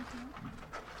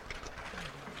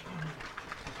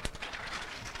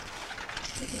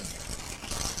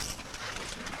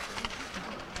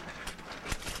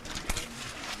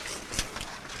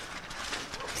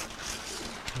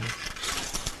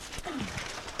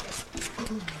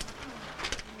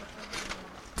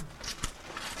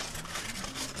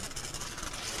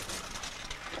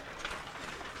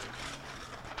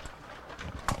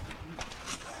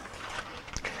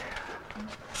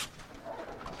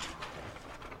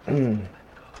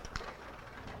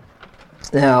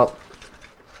 Now,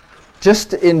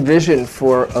 just envision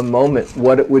for a moment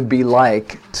what it would be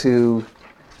like to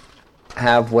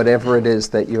have whatever it is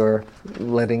that you're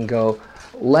letting go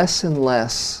less and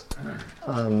less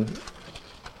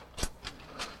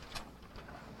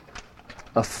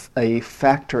a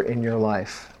factor in your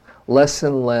life, less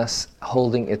and less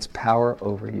holding its power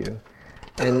over you.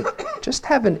 And just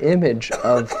have an image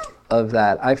of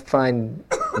that. I find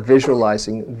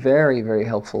visualizing very, very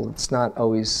helpful. It's not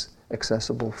always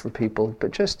accessible for people,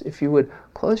 but just if you would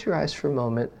close your eyes for a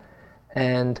moment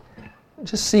and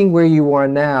just seeing where you are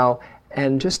now,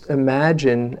 and just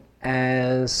imagine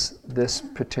as this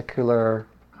particular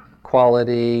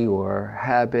quality or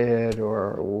habit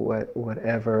or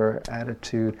whatever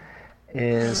attitude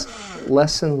is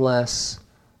less and less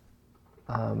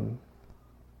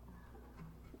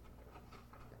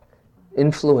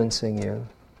influencing you,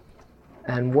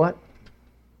 and what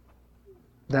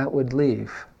that would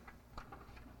leave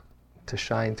to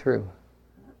shine through.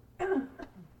 And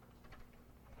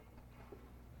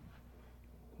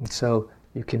so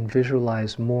you can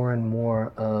visualize more and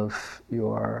more of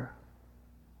your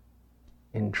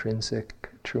intrinsic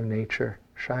true nature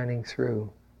shining through,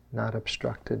 not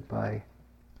obstructed by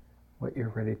what you're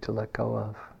ready to let go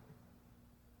of,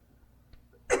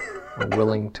 or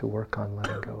willing to work on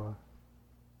letting go of.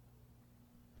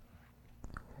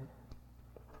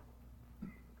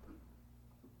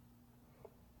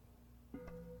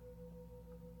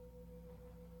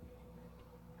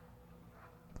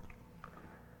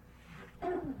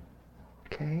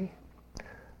 Okay,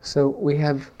 so we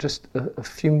have just a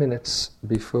few minutes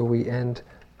before we end.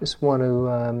 Just want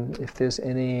to, if there's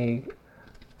any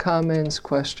comments,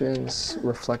 questions,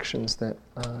 reflections that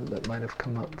might have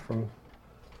come up from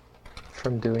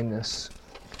doing this,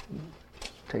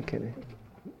 take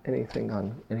anything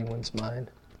on anyone's mind.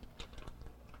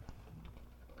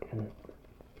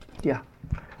 Yeah.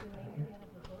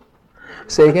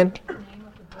 Say again?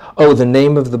 Oh, the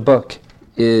name of the book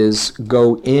is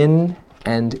Go In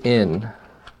and In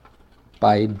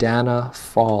by Dana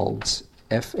Faulds,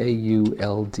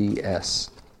 Faulds.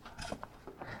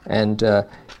 And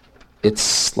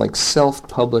it's like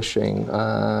self-publishing.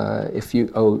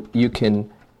 You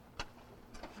can,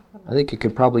 I think you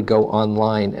could probably go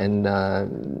online and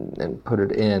put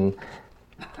it in.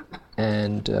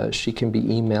 And she can be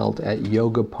emailed at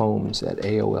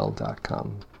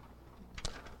yogapoems@aol.com.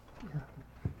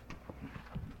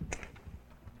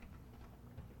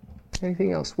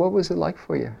 Anything else? What was it like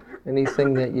for you?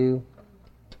 Anything that you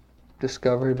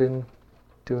discovered in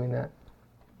doing that?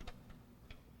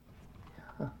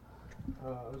 I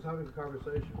was having a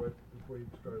conversation right before you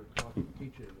started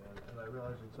teaching, and I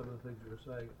realized that some of the things you were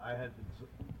saying I had been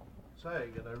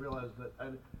saying, and I realized that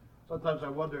sometimes I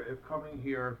wonder if coming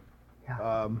here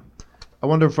I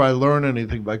wonder if I learn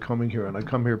anything by coming here, and I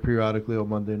come here periodically on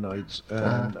Monday nights,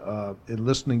 and in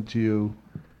listening to you,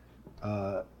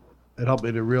 it helped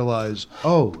me to realize,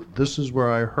 oh, this is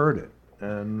where I heard it,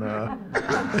 and I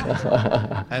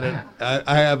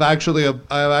have actually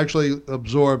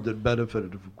absorbed and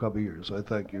benefited from coming here. So I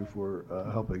thank you for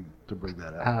helping to bring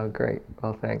that out. Oh, great.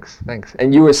 Well, thanks.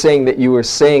 And you were saying that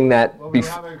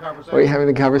before. Were you having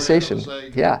a conversation?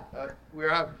 Yeah.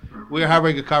 We were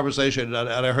having a conversation, and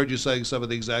I heard you saying some of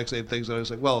the exact same things, and I was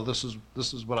like, well, this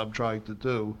is what I'm trying to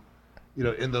do,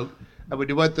 and when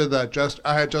you went through that,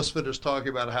 I had just finished talking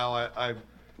about how I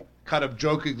kind of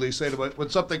jokingly say to when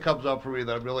something comes up for me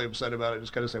that I'm really upset about, I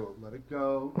just kind of say, well, let it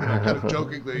go, and I kind of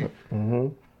jokingly,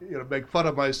 make fun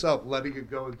of myself, letting it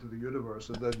go into the universe,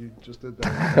 and then you just did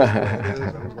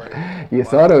that. I was like, you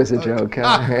thought it was a joke,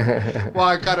 huh? Well,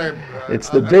 I kind of, it's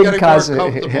the big cosmic.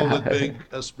 I'm getting more comfortable with being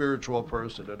a spiritual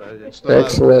person, and I still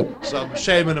have some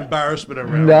shame and embarrassment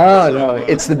around. No,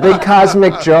 it's the big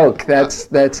cosmic joke. That's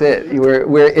it.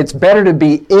 It's better to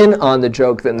be in on the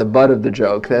joke than the butt of the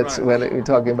joke. That's right. When we're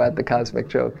talking about the cosmic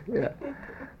joke. Yeah.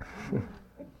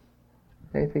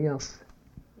 Anything else?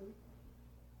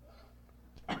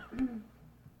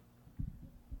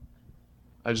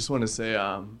 I just want to say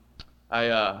I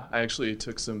actually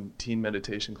took some teen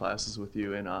meditation classes with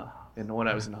you when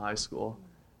I was in high school,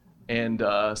 and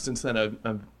since then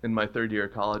I'm in my third year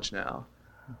of college now,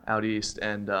 out east,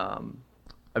 and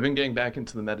I've been getting back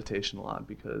into the meditation a lot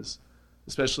because,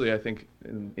 especially I think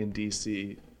in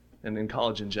DC and in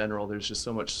college in general, there's just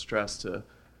so much stress to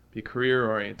be career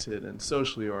oriented and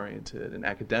socially oriented and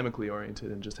academically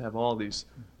oriented and just have all these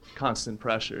constant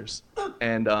pressures,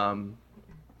 and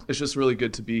it's just really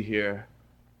good to be here.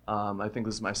 I think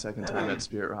this is my second time at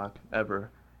Spirit Rock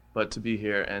ever, but to be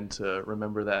here and to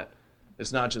remember that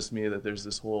it's not just me, that there's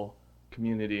this whole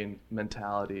community and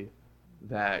mentality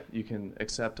that you can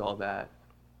accept all that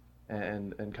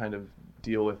and kind of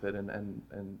deal with it and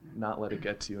not let it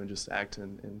get to you and just act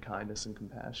in kindness and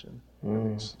compassion.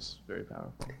 It's just very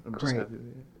powerful. I'm just happy to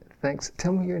be here. Thanks.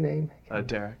 Tell me your name.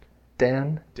 Derek.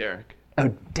 Dan? Derek. Oh,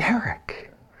 Derek.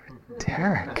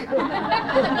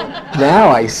 Now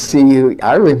I see you.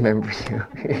 I remember you.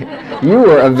 You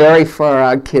were a very far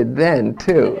out kid then,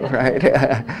 too,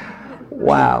 right?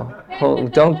 Wow. Well,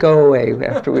 don't go away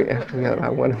after we go. I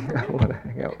want to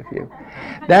hang out with you.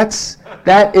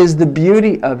 That is the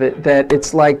beauty of it. That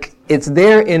it's like it's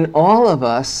there in all of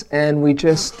us, and we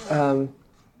just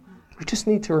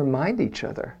need to remind each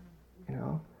other.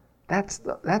 That's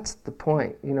the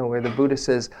point, where the Buddha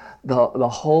says the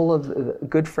whole of the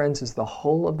good friends is the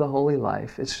whole of the holy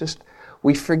life. It's just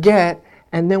we forget,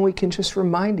 and then we can just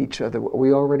remind each other what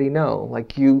we already know,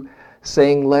 like you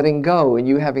saying letting go, and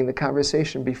you having the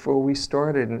conversation before we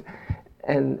started,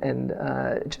 and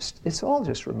just it's all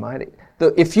just reminding.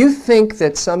 If you think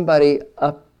that somebody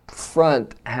up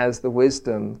front has the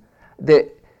wisdom,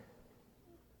 that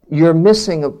you're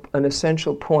missing an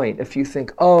essential point if you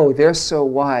think, oh, they're so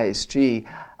wise, gee,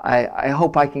 I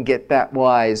hope I can get that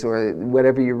wise, or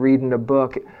whatever you read in a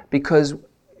book. Because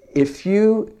if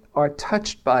you are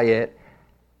touched by it,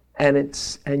 and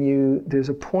there's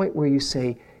a point where you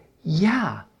say,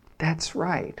 yeah, that's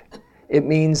right. It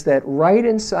means that right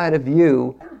inside of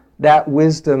you, that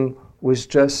wisdom was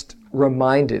just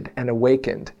reminded and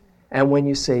awakened. And when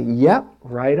you say, yep,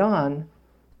 right on,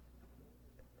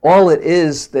 all it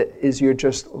is you're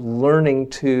just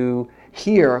learning to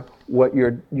hear what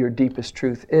your deepest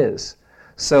truth is.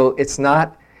 So it's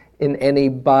not in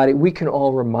anybody. We can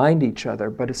all remind each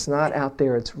other, but it's not out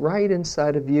there. It's right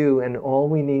inside of you, and all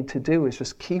we need to do is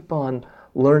just keep on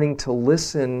learning to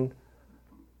listen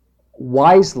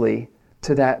wisely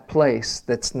to that place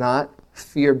that's not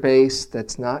fear-based,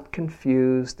 that's not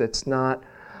confused, that's not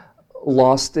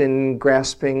lost in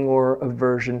grasping or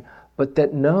aversion, but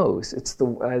that knows. It's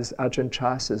as Ajahn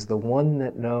Chah says, the one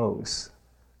that knows,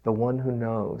 the one who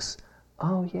knows.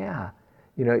 Oh yeah,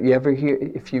 you ever hear,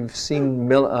 if you've seen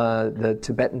the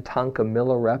Tibetan tanka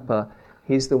Milarepa,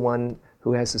 he's the one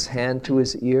who has his hand to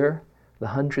his ear, the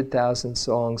 100,000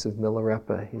 songs of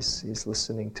Milarepa he's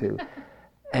listening to.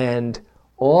 And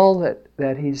all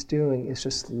that he's doing is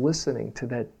just listening to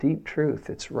that deep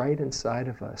truth. It's right inside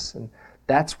of us. And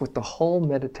that's what the whole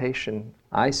meditation,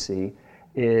 I see,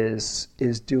 is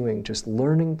doing, just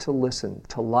learning to listen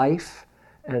to life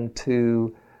and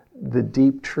to the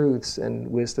deep truths and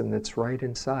wisdom that's right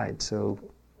inside. So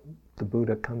the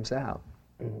Buddha comes out.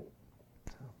 So,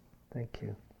 thank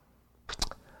you.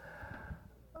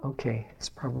 Okay, it's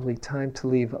probably time to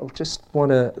leave. I just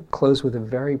want to close with a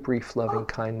very brief loving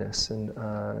kindness, and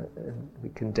we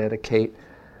can dedicate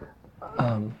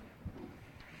the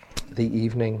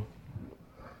evening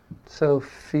So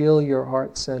feel your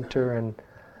heart center and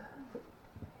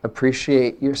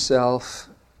appreciate yourself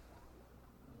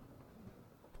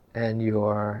and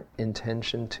your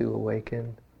intention to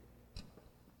awaken.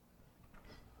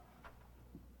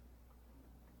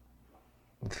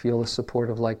 And feel the support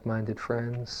of like-minded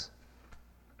friends.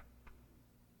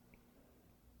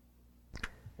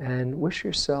 And wish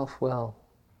yourself well.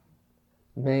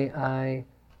 May I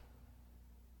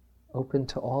open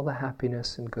to all the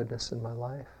happiness and goodness in my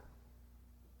life.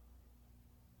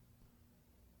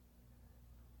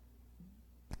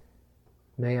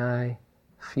 May I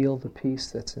feel the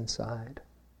peace that's inside.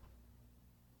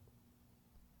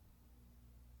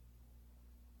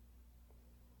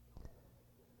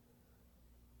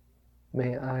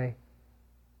 May I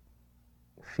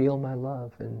feel my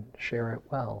love and share it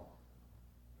well.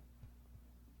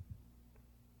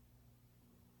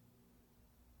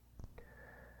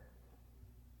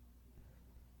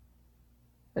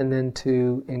 And then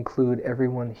to include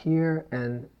everyone here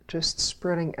and just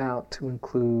spreading out to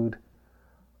include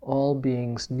all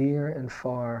beings near and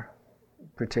far,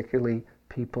 particularly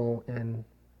people in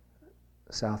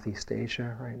Southeast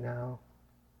Asia right now,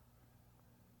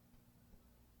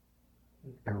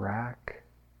 Iraq,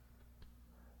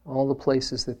 all the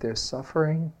places that there's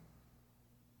suffering,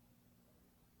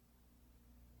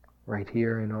 right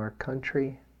here in our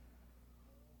country,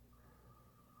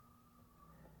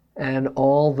 and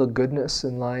all the goodness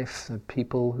in life, the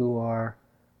people who are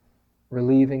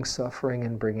relieving suffering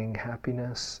and bringing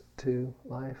happiness to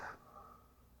life,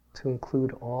 to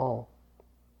include all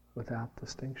without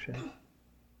distinction.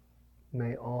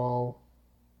 May all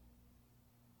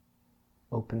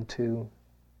open to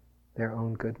their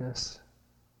own goodness.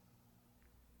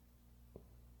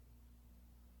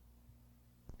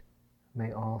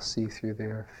 May all see through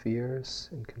their fears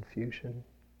and confusion.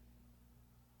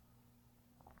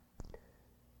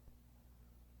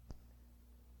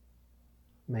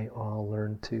 May all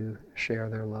learn to share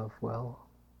their love well.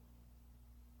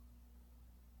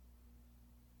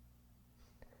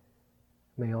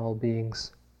 May all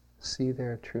beings see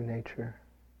their true nature.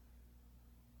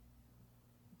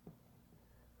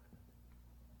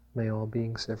 May all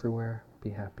beings everywhere be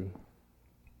happy.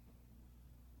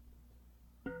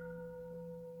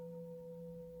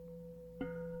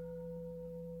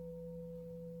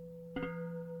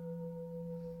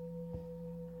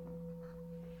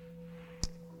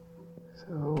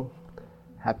 So,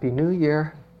 Happy New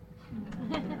Year.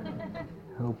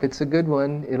 Hope it's a good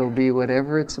one. It'll be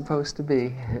whatever it's supposed to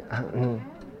be.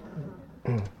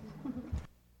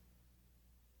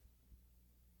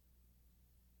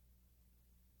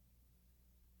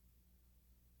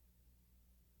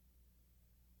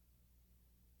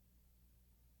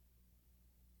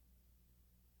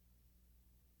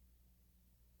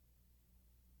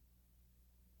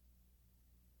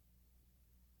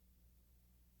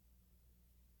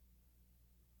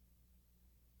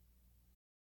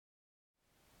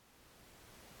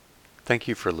 Thank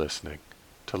you for listening.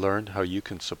 To learn how you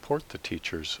can support the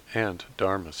teachers and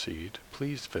Dharma Seed,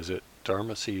 please visit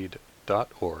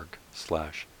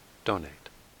dharmaseed.org/donate.